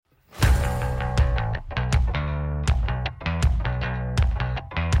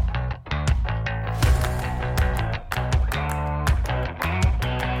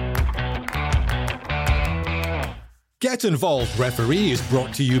Get Involved Referee is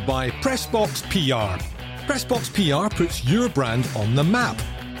brought to you by Pressbox PR. Pressbox PR puts your brand on the map.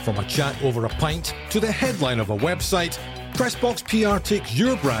 From a chat over a pint to the headline of a website, Pressbox PR takes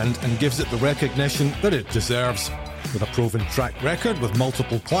your brand and gives it the recognition that it deserves. With a proven track record with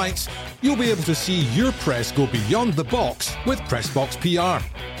multiple clients, you'll be able to see your press go beyond the box with Pressbox PR.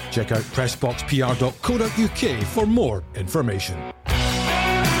 Check out pressboxpr.co.uk for more information.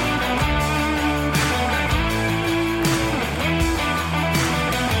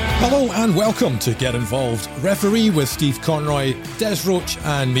 Hello and welcome to Get Involved Referee with Steve Conroy, Des Roach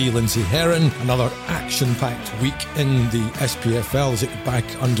and me, Lindsay Heron. Another action-packed week in the SPFL as it gets back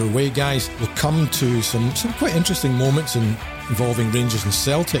underway, guys. We'll come to some quite interesting moments involving Rangers and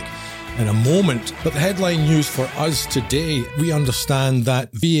Celtic in a moment. But the headline news for us today, we understand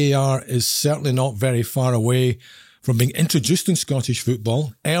that VAR is certainly not very far away from being introduced in Scottish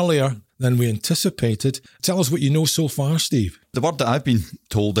football earlier than we anticipated. Tell us what you know so far, Steve. The word that I've been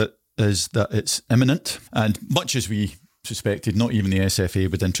told is that it's imminent, and much as we suspected, not even the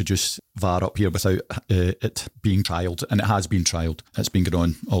SFA would introduce VAR up here without it being trialled, and it has been trialled. It's been going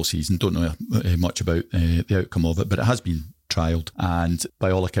on all season. Don't know much about the outcome of it, but it has been trialled, and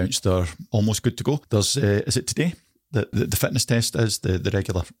by all accounts they're almost good to go. There's is it today? The fitness test is the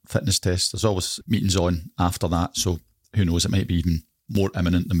regular fitness test. There's always meetings on after that, so who knows, it might be even more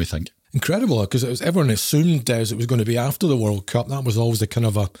imminent than we think. Incredible, because everyone assumed, Des, it was going to be after the World Cup. That was always the kind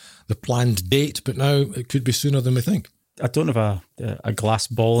of the planned date, but now it could be sooner than we think. I don't have a glass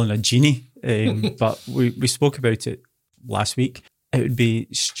ball and a genie, but we spoke about it last week. It would be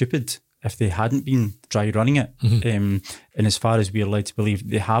stupid if they hadn't been dry running it. Mm-hmm. And as far as we are led to believe,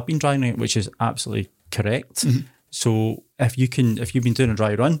 they have been dry running it, which is absolutely correct. Mm-hmm. So if you've been doing a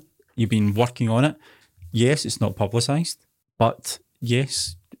dry run, you've been working on it. Yes, it's not publicised, but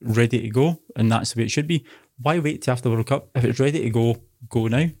yes, ready to go, and that's the way it should be. Why wait till after the World Cup? If it's ready to go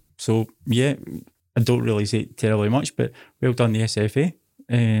now. So yeah, I don't really say terribly much, but well done the SFA.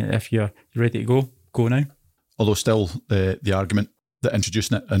 If you're ready to go now. Although still the argument that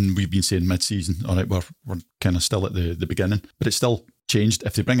introducing it, and we've been saying mid-season, all right, we're kind of still at the beginning, but it's still changed.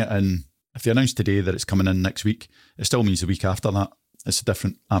 If they bring it in, if they announce today that it's coming in next week, it still means the week after that it's a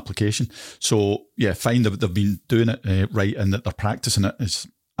different application. So yeah, fine that they've been doing it right and that they're practicing it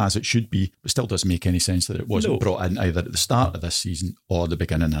as it should be, but still doesn't make any sense that it wasn't brought in either at the start of this season or the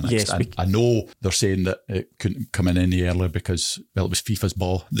beginning of next. Yes, I know they're saying that it couldn't come in any earlier because, well, it was FIFA's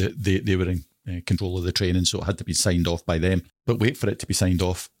ball. They were in control of the training, so it had to be signed off by them. But wait for it to be signed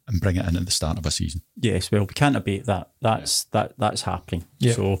off and bring it in at the start of a season. Yes, well, we can't debate that. That's happening.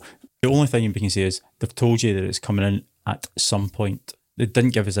 Yeah. So the only thing we can say is they've told you that it's coming in at some point. They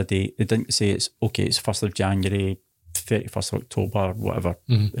didn't give us a date. They didn't say it's 1st of January, 31st of October, whatever.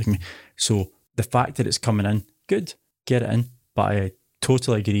 Mm-hmm. So the fact that it's coming in, good, get it in. But I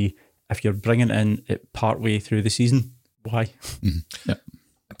totally agree, if you're bringing it in at part way through the season, why? Mm-hmm. Yeah.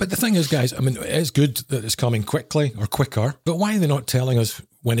 But the thing is, guys, I mean, it's good that it's coming quickly or quicker, but why are they not telling us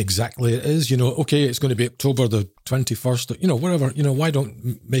when exactly it is? You know, okay, it's going to be October the 21st, whatever, why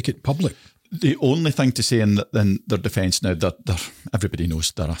don't make it public? The only thing to say in their defence now, everybody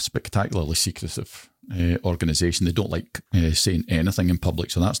knows they're a spectacularly secretive organisation. They don't like saying anything in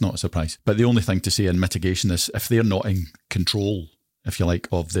public, so that's not a surprise. But the only thing to say in mitigation is if they're not in control, if you like,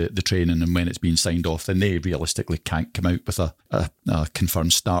 of the training and when it's being signed off, then they realistically can't come out with a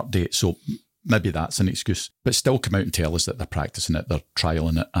confirmed start date. So maybe that's an excuse. But still come out and tell us that they're practising it, they're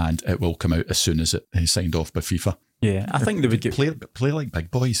trialling it, and it will come out as soon as it is signed off by FIFA. Yeah, I think they would get play like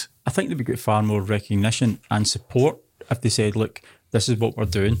big boys. I think they would get far more recognition and support if they said, look, this is what we're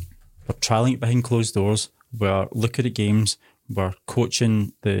doing. We're trialling it behind closed doors. We're looking at games. We're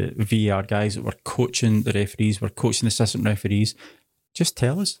coaching the VAR guys. We're coaching the referees. We're coaching the assistant referees. Just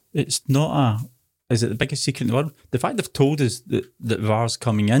tell us. It's not is it the biggest secret in the world? The fact they've told us that VAR's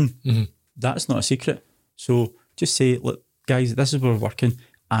coming in, mm-hmm. That's not a secret. So just say, look, guys, this is where we're working,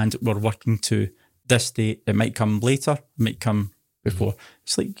 and we're working to this date. It might come later, it might come before.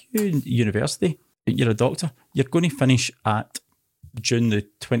 It's like you in university, you're a doctor, you're going to finish at June the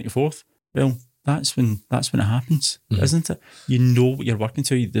 24th. Well, that's when it happens, mm-hmm. isn't it? You know what you're working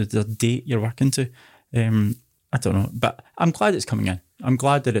to, the date you're working to. I don't know, but I'm glad it's coming in. I'm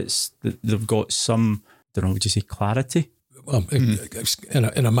glad that they've got some, I don't know, would you say clarity? Well,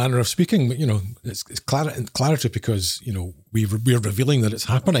 in a manner of speaking, it's clarity because, we're revealing that it's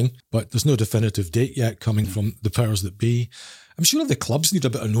happening, but there's no definitive date yet coming from the powers that be. I'm sure the clubs need a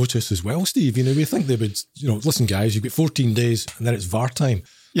bit of notice as well, Steve. We think they would, listen, guys, you've got 14 days and then it's VAR time.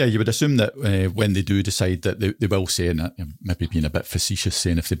 Yeah, you would assume that when they do decide that they will say, and maybe being a bit facetious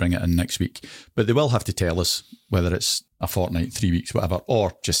saying if they bring it in next week, but they will have to tell us whether it's a fortnight, 3 weeks, whatever,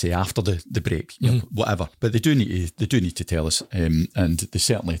 or just say after the break, you know, whatever. But they do need to tell us, and they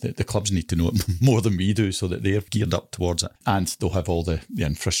certainly the clubs need to know it more than we do, so that they're geared up towards it, and they'll have all the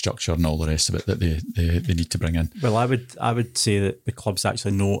infrastructure and all the rest of it that they need to bring in. Well, I would say that the clubs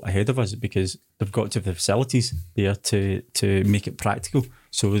actually know ahead of us because they've got to have the facilities there to make it practical.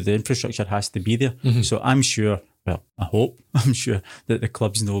 So the infrastructure has to be there. So I'm sure. Well, I'm sure that the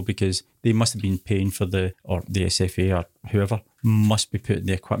clubs know because they must have been paying for the SFA or whoever must be putting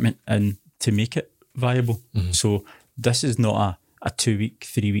the equipment in to make it viable. So this is not a 2 week,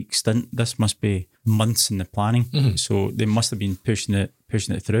 3 week stint. This must be months in the planning. So they must have been pushing it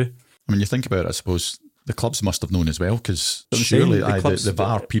through. I mean, you think about it, I suppose the clubs must have known as well, because surely the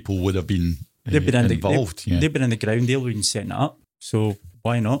VAR people would have been involved. They've been in the ground, they've been setting it up. So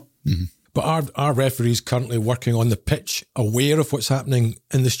why not? But are referees currently working on the pitch, aware of what's happening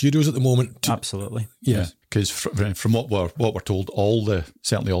in the studios at the moment? Absolutely. Yeah, because from what we're told,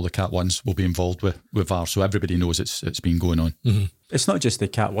 certainly all the Cat 1s will be involved with VAR, so everybody knows it's been going on. It's not just the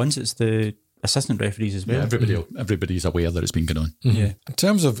Cat 1s; it's the assistant referees as well. Yeah, everybody's aware that it's been going on. Yeah. In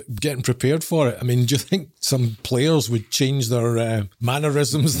terms of getting prepared for it, I mean, do you think some players would change their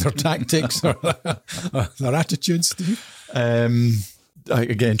mannerisms, their tactics, or their attitudes, Steve?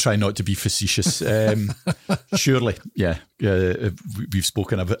 Again, try not to be facetious. Surely, yeah. We've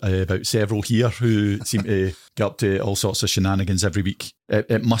spoken about several here who seem to get up to all sorts of shenanigans every week.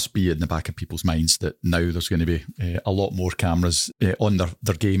 It must be in the back of people's minds that now there's going to be a lot more cameras on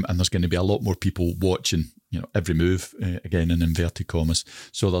their game, and there's going to be a lot more people watching, every move, again in inverted commas.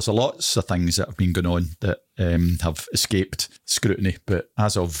 So there's lots of things that have been going on that have escaped scrutiny, but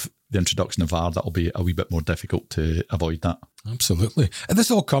as of the introduction of VAR, that'll be a wee bit more difficult to avoid that. Absolutely. And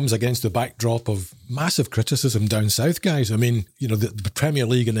this all comes against the backdrop of massive criticism down south, guys. I mean, the Premier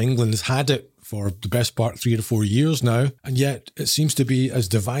League in England has had it for the best part 3 to 4 years now, and yet it seems to be as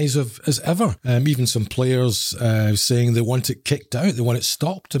divisive as ever. Even some players saying they want it kicked out, they want it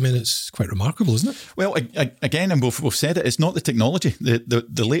stopped. I mean, it's quite remarkable, isn't it? Well, again, and we've said it, it's not the technology.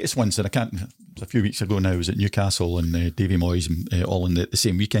 The latest ones that a few weeks ago now, was at Newcastle and Davy Moyes and all in the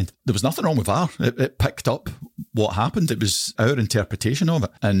same weekend. There was nothing wrong with VAR. It picked up what happened. It was our interpretation of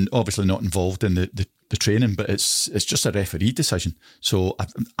it, and obviously not involved in the training, but it's just a referee decision. So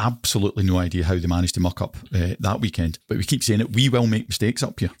I've absolutely no idea how they managed to muck up that weekend. But we keep saying it, we will make mistakes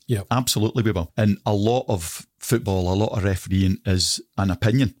up here. Yeah, absolutely we will. And a lot of football, a lot of refereeing is an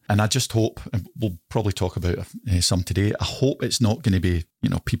opinion. And I just hope, and we'll probably talk about some today, I hope it's not going to be,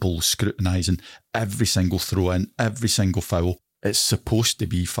 people scrutinising every single throw in, every single foul. It's supposed to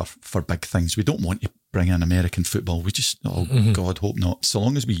be for big things. We don't want to bring in American football. We just, God, hope not. So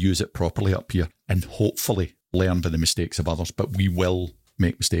long as we use it properly up here and hopefully learn by the mistakes of others, but we will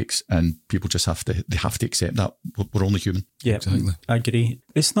make mistakes, and people just have to accept that. We're only human. Yeah, exactly. I agree.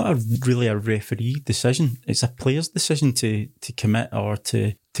 It's not really a referee decision. It's a player's decision to commit or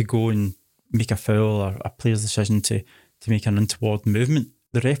to go and make a foul, or a player's decision to make an untoward movement.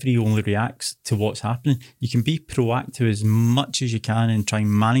 The referee only reacts to what's happening. You can be proactive as much as you can and try and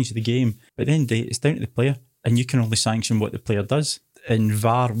manage the game, but at the end of the day, it's down to the player, and you can only sanction what the player does, and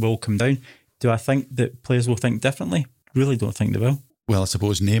VAR will come down. Do I think that players will think differently? Really don't think they will. Well, I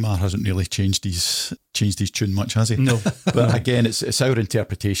suppose Neymar hasn't really changed his tune much, has he? No. But again, it's our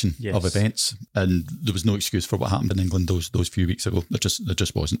interpretation of events, and there was no excuse for what happened in England those few weeks ago. There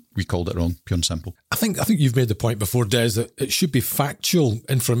just wasn't. We called it wrong, pure and simple. I think you've made the point before, Des, that it should be factual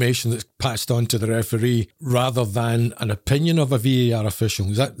information that's passed on to the referee rather than an opinion of a VAR official.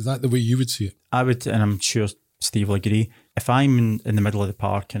 Is that the way you would see it? I would, and I'm sure Steve will agree. If I'm in the middle of the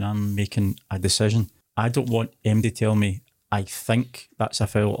park and I'm making a decision, I don't want MD to tell me, I think that's a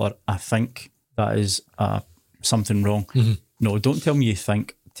foul, or I think that is something wrong. No, don't tell me you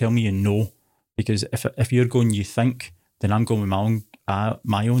think, tell me you know. Because if you're going you think, then I'm going with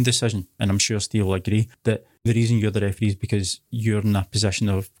my own decision. And I'm sure Steve will agree that the reason you're the referee is because you're in a position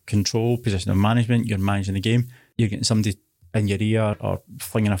of control, position of management, you're managing the game. You're getting somebody in your ear or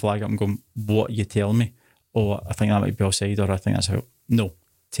flinging a flag up and going, what are you telling me? Oh, I think that might be offside, or I think that's how. No,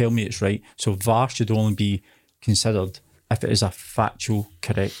 tell me it's right. So VAR should only be considered if it is a factual,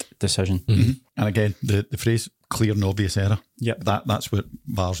 correct decision. And again, the phrase clear and obvious error, that's what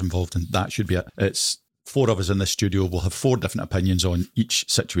VAR's involved in. That should be it. It's 4 of us in this studio. We'll have 4 different opinions on each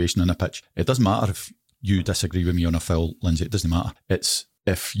situation on a pitch. It doesn't matter if you disagree with me on a foul, Lindsay. It doesn't matter. It's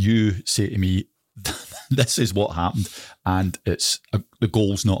if you say to me, this is what happened, and it's the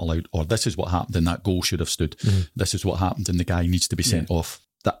goal's not allowed, or this is what happened and that goal should have stood. This is what happened and the guy needs to be sent off.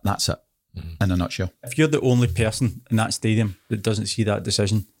 That's it in a nutshell. If you're the only person in that stadium that doesn't see that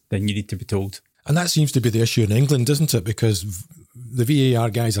decision, then you need to be told. And that seems to be the issue in England, isn't it? Because the VAR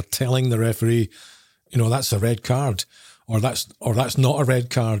guys are telling the referee, that's a red card, or that's not a red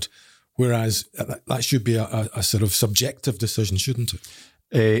card, whereas that should be a sort of subjective decision, shouldn't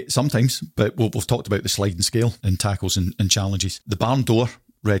it? Sometimes, but we've talked about the sliding scale in tackles and challenges. The barn door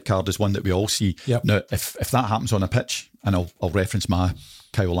red card is one that we all see. Yep. Now, if that happens on a pitch, and I'll reference my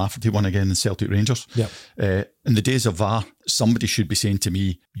Kyle Lafferty one again in Celtic Rangers, yep. In the days of VAR, somebody should be saying to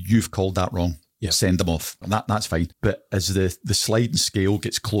me, "You've called that wrong. Yep. Send them off." And that's fine. But as the sliding scale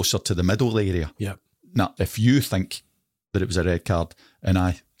gets closer to the middle area, yep. Now, if you think that it was a red card and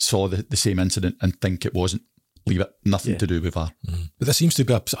I saw the same incident and think it wasn't, leave it. Nothing to do with VAR. But there seems to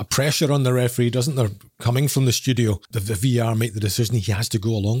be a pressure on the referee, doesn't there? Coming from the studio, the VR make the decision, he has to go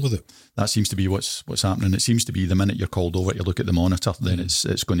along with it. That seems to be what's happening. It seems to be the minute you're called over to look at the monitor, then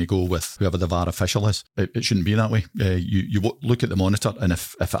it's going to go with whoever the VAR official is. It shouldn't be that way. You look at the monitor, and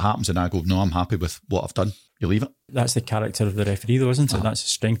if it happens and I go, no, I'm happy with what I've done, you leave it. That's the character of the referee, though, isn't it? That's the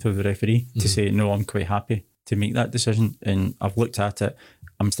strength of the referee to say, no, I'm quite happy to make that decision. And I've looked at it.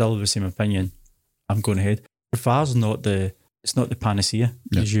 I'm still of the same opinion. I'm going ahead. VAR's not the panacea,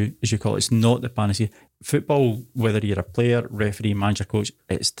 as you call it. It's not the panacea. Football, whether you're a player, referee, manager, coach,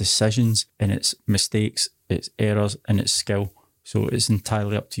 it's decisions and it's mistakes, it's errors and it's skill. So it's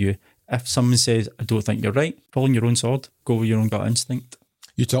entirely up to you. If someone says, I don't think you're right, fall on your own sword, go with your own gut instinct.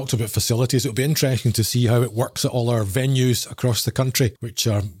 You talked about facilities. It'll be interesting to see how it works at all our venues across the country, which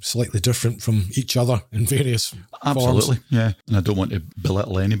are slightly different from each other in various Absolutely, forms. Yeah. And I don't want to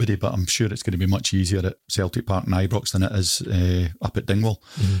belittle anybody, but I'm sure it's going to be much easier at Celtic Park and Ibrox than it is up at Dingwall.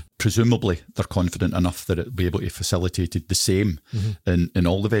 Presumably, they're confident enough that it'll be able to facilitate the same in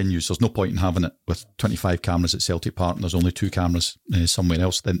all the venues. There's no point in having it with 25 cameras at Celtic Park and there's only 2 cameras somewhere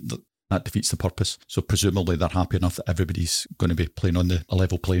else. Then that defeats the purpose. So presumably they're happy enough that everybody's going to be playing on a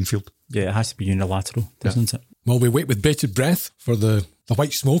level playing field. Yeah, it has to be unilateral, doesn't it? Well, we wait with bated breath for the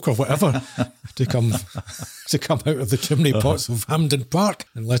white smoke or whatever to come out of the chimney pots of Hampden Park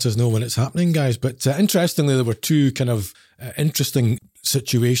and let us know when it's happening, guys. But interestingly, there were 2 kind of interesting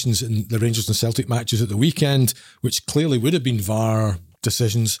situations in the Rangers and Celtic matches at the weekend, which clearly would have been VAR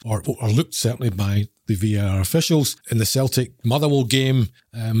decisions or looked certainly by the VAR officials. In the Celtic Motherwell game,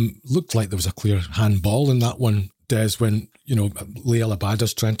 looked like there was a clear handball in that one, Des, when Leal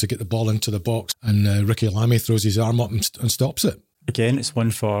Abada's trying to get the ball into the box and Ricky Lamy throws his arm up and stops it. Again, it's one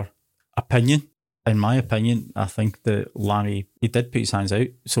for opinion. In my opinion, I think that Lamy, he did put his hands out,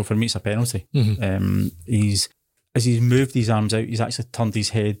 so for me it's a penalty. As he's moved his arms out, he's actually turned his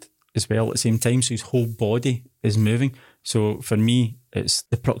head as well at the same time, so his whole body is moving. So for me, it's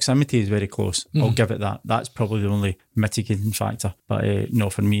the proximity is very close. I'll give it that. That's probably the only mitigating factor. But no,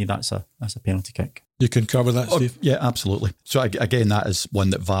 for me, that's a penalty kick. You can cover that, Steve? Yeah, absolutely. So again, that is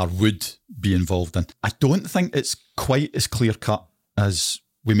one that VAR would be involved in. I don't think it's quite as clear cut as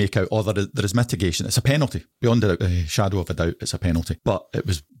we make out. There is mitigation. It's a penalty. Beyond a shadow of a doubt, it's a penalty. But it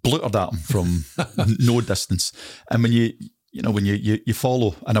was bluttered at him from no distance. And when you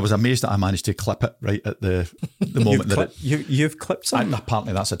follow, and I was amazed that I managed to clip it right at the moment you've clipped something.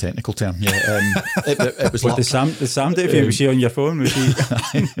 Apparently that's a technical term. Yeah, it was like the sound if was she on your phone? Was she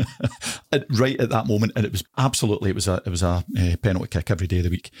right at that moment? And it was absolutely it was a penalty kick every day of the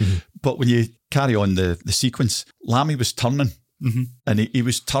week. But when you carry on the sequence, Lamy was turning, and he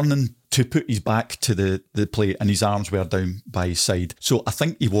was turning to put his back to the play, and his arms were down by his side. So I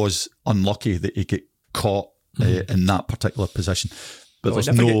think he was unlucky that he got caught in that particular position. But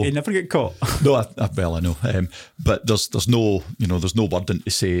you never get caught. No, I know. But there's no wording to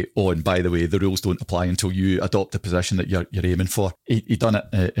say, oh, and by the way, the rules don't apply until you adopt the position that you're aiming for. He done it.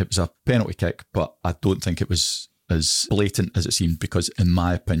 It was a penalty kick, but I don't think it was as blatant as it seemed, because in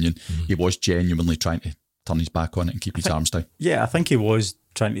my opinion, he was genuinely trying to turn his back on it and keep his arms down. Yeah, I think he was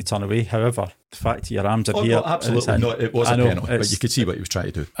trying to turn away. However, the fact that your arms are here... No, absolutely. No, it was a penalty, but you could see what he was trying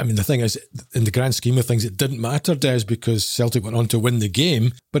to do. I mean, the thing is, in the grand scheme of things, it didn't matter, Des, because Celtic went on to win the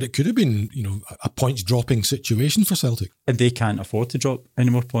game, but it could have been, a points-dropping situation for Celtic. And they can't afford to drop any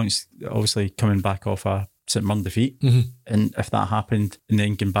more points, obviously coming back off a St Mirren defeat. And if that happened and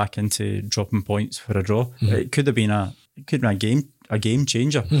then came back into dropping points for a draw, it could have been a game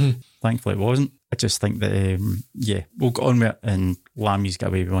changer. Thankfully it wasn't. I just think that, we'll go on with it and Lamy's got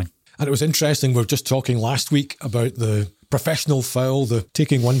away with one. And it was interesting, we were just talking last week about the professional foul, the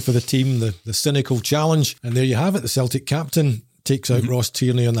taking one for the team, the cynical challenge. And there you have it, the Celtic captain takes out Ross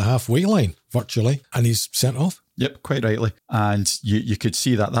Tierney on the halfway line, virtually, and he's sent off. Yep, quite rightly. And you could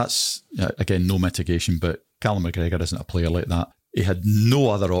see that's, again, no mitigation, but Callum McGregor isn't a player like that. He had no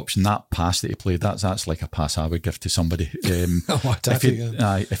other option. That pass that he played, that's like a pass I would give to somebody.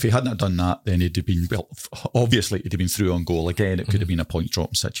 If he hadn't have done that, then he'd have been, well, obviously he'd have been through on goal. Again, it could have been a point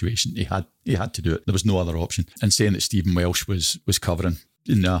dropping situation. He had to do it. There was no other option. And saying that Stephen Welsh was covering,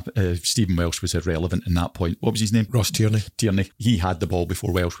 Stephen Welsh was irrelevant in that point. What was his name? Ross Tierney. He had the ball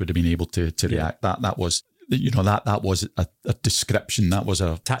before Welsh would have been able to react. That was, that was a description. That was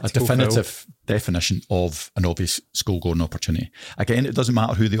a definitive definition of an obvious goal-scoring opportunity. Again, it doesn't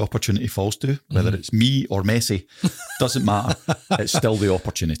matter who the opportunity falls to, whether it's me or Messi. Doesn't matter. It's still the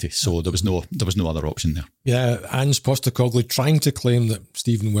opportunity. So there was no other option there. Yeah, Ange Postecoglou trying to claim that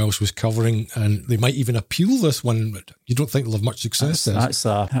Stephen Welsh was covering, and they might even appeal this one, but you don't think they'll have much success there? That's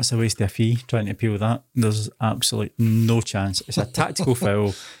a waste of a fee trying to appeal that. There's absolutely no chance. It's a tactical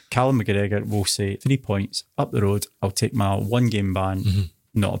foul. Callum McGregor will say 3 points up the road. I'll take my 1 game ban.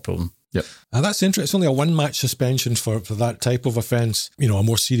 Not a problem. Yep. That's interesting. It's only a 1-match suspension for that type of offence. A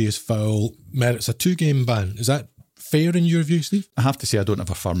more serious foul merits a 2-game ban. Is that fair in your view, Steve? I have to say I don't have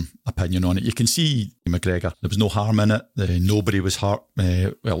a firm opinion on it. You can see McGregor, there was no harm in it. Nobody was hurt.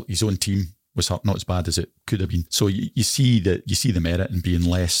 His own team was hurt, not as bad as it could have been. So you see the merit in being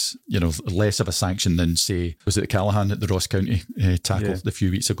less of a sanction than, say, was it Callahan at the Ross County tackle a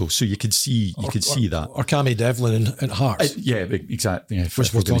few weeks ago. So you could see that. Or Cammy Devlin at Hearts. Exactly. Yeah,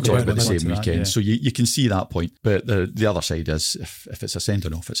 which we'll talk about the same weekend. Yeah. So you can see that point. But the other side is, if it's a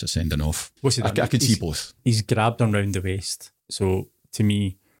sending off, it's a sending off. I can see both. He's grabbed him round the waist. So to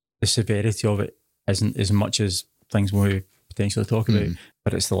me, the severity of it isn't as much as things we potentially talk about,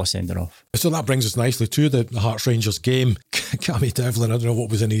 but it's still a sending off. So that brings us nicely to the Hearts Rangers game. Cammy Devlin, I don't know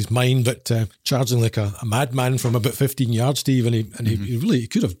what was in his mind, but charging like a madman from about 15 yards, Steve, and he really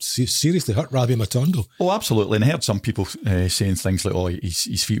could have seriously hurt Rabbi Matondo. Oh, absolutely. And I heard some people saying things like,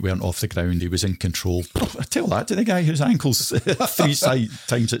 his feet weren't off the ground, he was in control. I tell that to the guy whose ankle's 3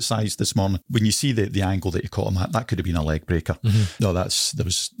 times its size this morning. When you see the angle that he caught him at, that could have been a leg breaker. No, there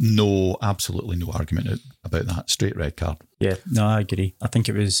was absolutely no argument about that. Straight red card. Yeah, no, I agree. I don't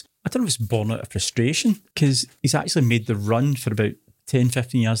know if it's born out of frustration, because he's actually made the run for about 10,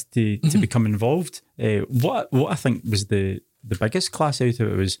 15 years to become involved. What I think was the biggest class out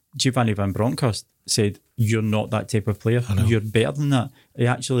of it was Giovanni Van Bronckhorst said, "You're not that type of player. You're better than that." He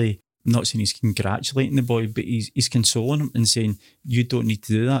actually, I'm not saying he's congratulating the boy, but he's consoling him and saying, "You don't need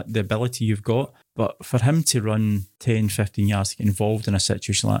to do that. The ability you've got." But for him to run 10, 15 yards to get involved in a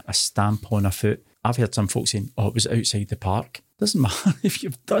situation like a stamp on a foot, I've heard some folks saying, it was outside the park. Doesn't matter. If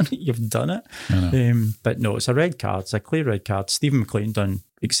you've done it, you've done it. But no, it's a red card. It's a clear red card. Stephen McLean done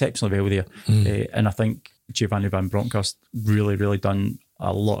exceptionally well there. And I think Giovanni Van Bronckhorst really, really done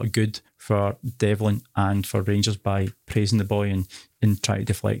a lot of good for Devlin and for Rangers by praising the boy and trying to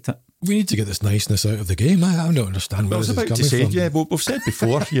deflect it. We need to get this niceness out of the game. I don't understand where this is coming from. Yeah, we've said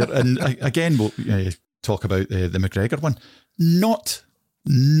before here, and again, we'll talk about the McGregor one.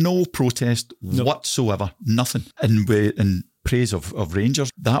 No protest whatsoever, nothing. And in praise of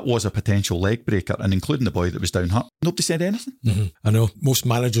Rangers, that was a potential leg breaker, and including the boy that was down hurt. Nobody said anything. I know most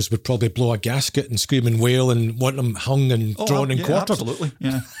managers would probably blow a gasket and scream and wail and want them hung and drawn and quartered. Absolutely,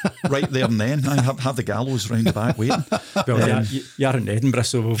 yeah. Right there and then. I have the gallows round the back waiting. Well, you're in Edinburgh,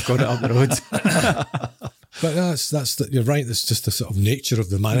 so we've got it up the road. But you're right. That's just the sort of nature of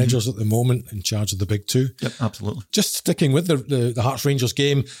the managers at the moment in charge of the big two. Yep, absolutely. Just sticking with the Hearts Rangers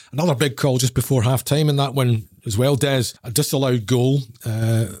game, another big call just before half time in that one as well, Des. A disallowed goal.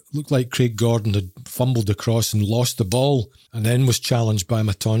 Looked like Craig Gordon had fumbled the cross and lost the ball, and then was challenged by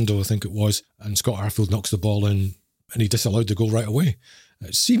Matondo, I think it was, and Scott Arfield knocks the ball in, and he disallowed the goal right away.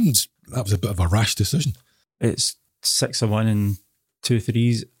 It seems that was a bit of a rash decision. It's 6-1 and 2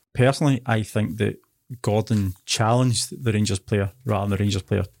 threes. Personally, I think that Gordon challenged the Rangers player rather than the Rangers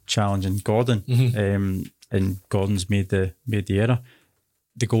player challenging Gordon. And Gordon's made the error.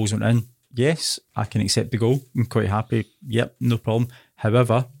 The goals went in. Yes, I can accept the goal. I'm quite happy. Yep, no problem.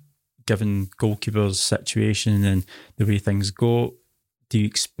 However, given goalkeeper's situation and the way things go, do you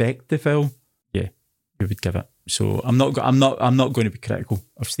expect the foul? Yeah, we would give it. So I'm not going to be critical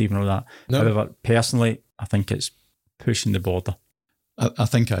of Stephen or that. No. However, personally, I think it's pushing the border. I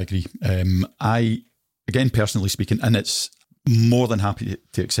think I agree. Again, personally speaking, and it's more than happy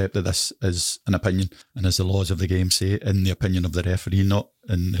to accept that this is an opinion, and as the laws of the game say, in the opinion of the referee, not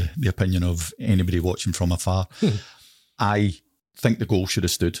in the opinion of anybody watching from afar. I think the goal should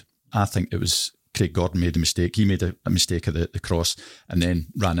have stood. I think it was Craig Gordon made a mistake. He made a mistake of the cross and then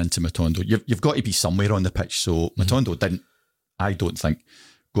ran into Matondo. You've got to be somewhere on the pitch, so Matondo didn't, I don't think,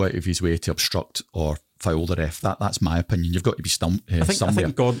 go out of his way to obstruct or foul the ref. That's my opinion. You've got to be somewhere. I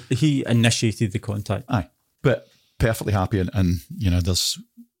think Gordon, he initiated the contact. Aye, but perfectly happy, and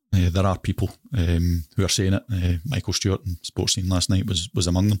there are people who are saying it. Michael Stewart in Sports Scene last night was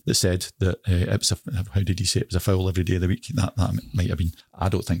among them that said that it was how did he say it was a foul every day of the week. That might have been. I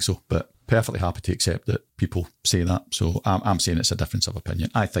don't think so, but perfectly happy to accept that people say that. So I'm saying it's a difference of opinion.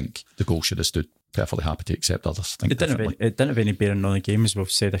 I think the goal should have stood. Perfectly happy to accept others think differently. It didn't have any bearing on the game, as we've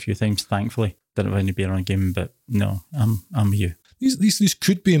said a few times. Thankfully, didn't have any bearing on the game. But no, I'm with you. These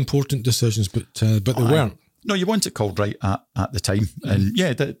could be important decisions, but they weren't. No, you want it called right at the time, and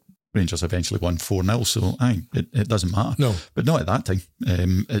Rangers eventually won 4-0, so it doesn't matter. No, but not at that time.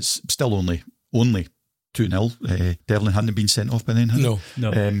 It's still only 2-0. Devlin hadn't been sent off by then. No.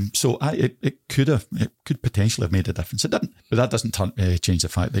 So it could potentially have made a difference. It didn't, but that doesn't change the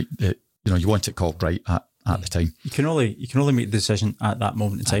fact that you want it called right at the time. You can only make the decision at that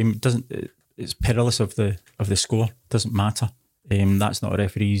moment in time. It doesn't. It's perilous of the score. It doesn't matter. That's not a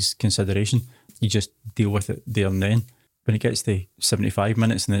referee's consideration. You just deal with it there and then. When it gets to 75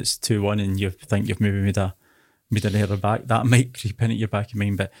 minutes and it's 2-1 and you think you've maybe made an error back, that might creep in at your back of your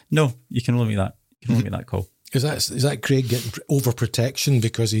mind. But no, you can only make that. You can only make that call. Is that Craig getting overprotection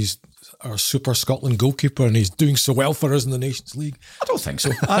because he's our super Scotland goalkeeper and he's doing so well for us in the Nations League? I don't think so.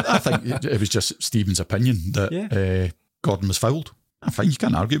 I think it was just Stephen's opinion that Gordon was fouled. I think you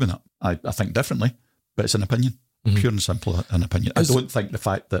can't argue with that. I think differently, but it's an opinion. Pure and simple an opinion. I don't think the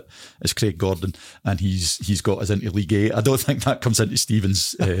fact that it's Craig Gordon and he's got us into League A, I don't think that comes into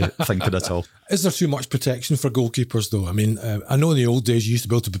Stephen's thinking at all. Is there too much protection for goalkeepers though? I mean, I know in the old days you used to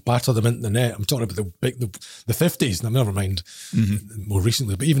be able to batter them into the net. I'm talking about the 50s, and never mind more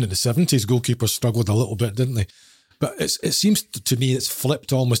recently, but even in the 70s, goalkeepers struggled a little bit, didn't they? But it seems to me it's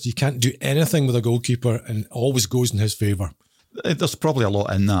flipped almost. You can't do anything with a goalkeeper and it always goes in his favour. There's probably a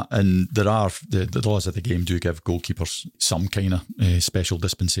lot in that, and there are the laws of the game do give goalkeepers some kind of special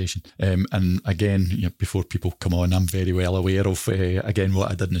dispensation. And again, before people come on, I'm very well aware of again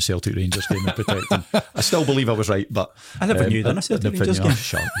what I did in the Celtic Rangers game in protecting. I still believe I was right, but I never knew that in a Celtic Rangers game.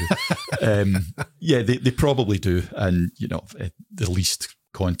 Shut up. They probably do, and the least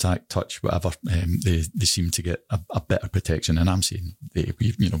contact, touch, whatever, they seem to get a better protection. And I'm saying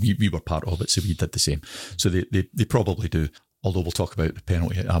we were part of it, so we did the same. So they probably do. Although we'll talk about the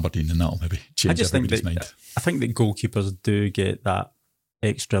penalty at Aberdeen and that'll maybe change everybody's mind. I think that goalkeepers do get that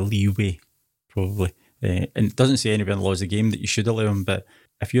extra leeway, probably. And it doesn't say anywhere in the laws of the game that you should allow them, but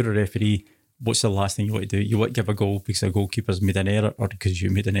if you're a referee, what's the last thing you want to do? You want to give a goal because a goalkeeper's made an error or because you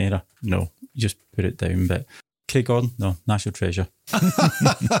made an error? No, you just put it down. But Craig Gordon, no, national treasure.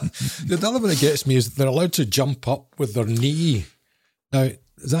 The other one that gets me is they're allowed to jump up with their knee. Now,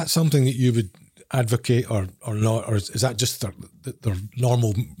 is that something that you would advocate or not, or is that just their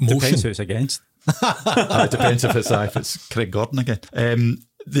normal motion? Depends who it's against. It depends if it's Craig Gordon again.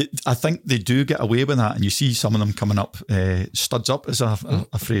 I think they do get away with that, and you see some of them coming up. Studs up is a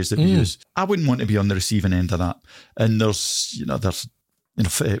phrase that we use. I wouldn't want to be on the receiving end of that. And there's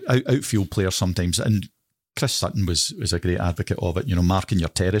outfield players sometimes, and Chris Sutton was a great advocate of it. Marking your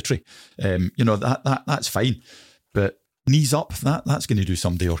territory. That's fine, but knees up, that's going to do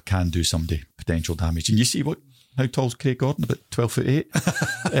somebody or can do somebody potential damage. And you see how tall's Craig Gordon? About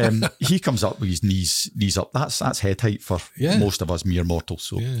 12'8". He comes up with his knees up. That's head height for most of us mere mortals.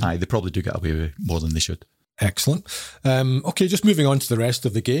 So they probably do get away with more than they should. Excellent. Okay, just moving on to the rest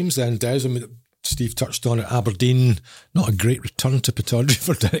of the games then, Des. Steve touched on it. Aberdeen, not a great return to Pittodrie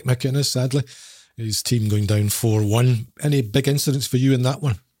for Derek McInnes, sadly. His team going down 4-1. Any big incidents for you in that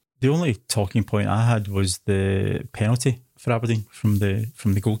one? The only talking point I had was the penalty for Aberdeen from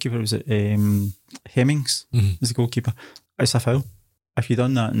the goalkeeper. Was it Hemmings? Was the goalkeeper? It's a foul. If you'd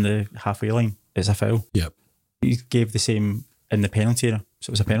done that in the halfway line, it's a foul. Yep. He gave the same in the penalty area, so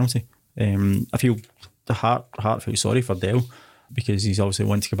it was a penalty. I feel the heart feel sorry for Dell because he's obviously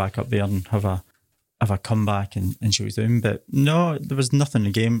wanting to go back up there and have a comeback and show his down. But no, there was nothing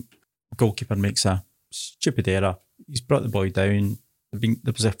in the game. Goalkeeper makes a stupid error. He's brought the boy down.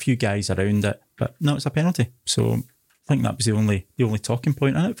 There was a few guys around it, but no, it's a penalty. So I think that was the only talking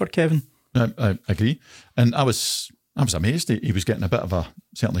point in it for Kevin. I agree, and I was amazed. He was getting a bit of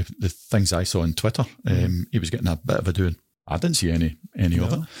certainly the things I saw on Twitter. He was getting a bit of a doing. I didn't see any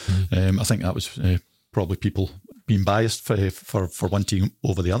of it. I think that was probably people being biased for one team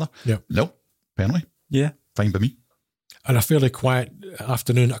over the other. Yeah. No, penalty. Yeah, fine by me. And a fairly quiet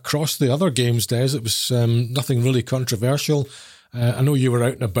afternoon across the other games, Des. It was nothing really controversial. I know you were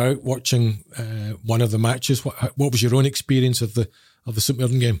out and about watching one of the matches. What was your own experience of the St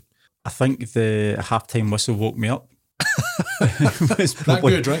Mirren game? I think the halftime whistle woke me up. It was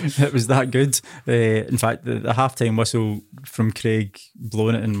probably, that good, right? It was that good. In fact, the halftime whistle from Craig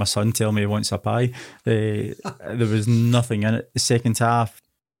blowing it and my son telling me he wants a pie, there was nothing in it. The second half,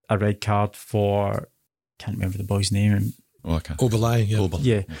 a red card for, can't remember the boy's name. Okay. Oberlai,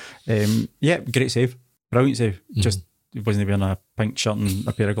 Yeah. Great save. Brilliant save. Just he wasn't wearing a pink shirt and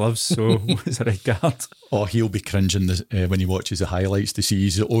a pair of gloves, so it was a red card. Oh, he'll be cringing when he watches the highlights to see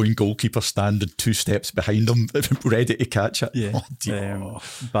his own goalkeeper standing 2 steps behind him, ready to catch it. Yeah. Oh, dear.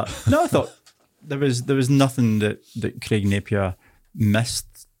 But no, I thought there was nothing that Craig Napier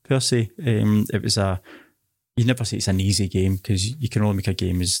missed per se. It was you never say it's an easy game because you can only make a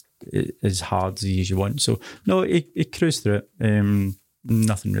game as hard as you want. So no, it cruised through it.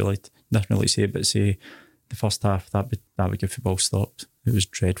 Nothing really to say, but say the first half that would get football stopped. It was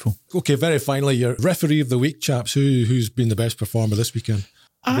dreadful. Okay, very finally, your referee of the week, chaps. Who's been the best performer this weekend?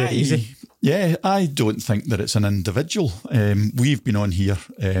 Very easy. Yeah, I don't think that it's an individual. We've been on here,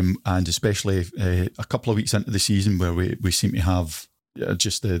 and especially a couple of weeks into the season where we seem to have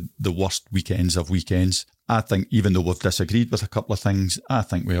just the worst weekends of weekends. I think even though we've disagreed with a couple of things, I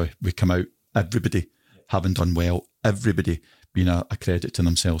think we come out, everybody having done well, everybody being a credit to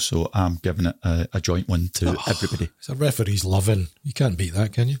themselves. So I'm giving it a joint one to everybody. It's a referee's loving. You can't beat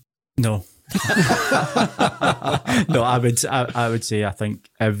that, can you? No. No, I would say I think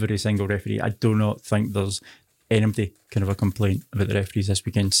every single referee. I do not think there's anybody can have a complaint about the referees this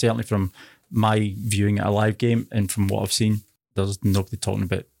weekend. Certainly from my viewing at a live game and from what I've seen, there's nobody talking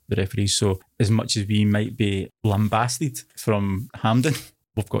about the referees. So as much as we might be lambasted from Hampden,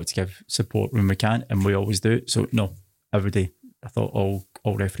 we've got to give support when we can, and we always do. So no, every day. I thought all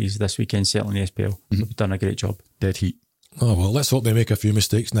referees this weekend, certainly in the SPL, have done a great job. Dead heat. Oh, well, let's hope they make a few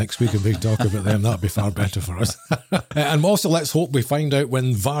mistakes next week and we can talk about them. That'd be far better for us. And also, let's hope we find out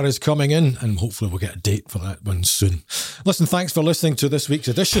when VAR is coming in, and hopefully we'll get a date for that one soon. Listen, thanks for listening to this week's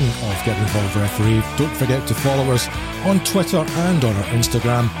edition of Get Involved Referee. Don't forget to follow us on Twitter and on our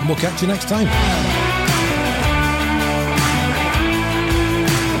Instagram, and we'll catch you next time.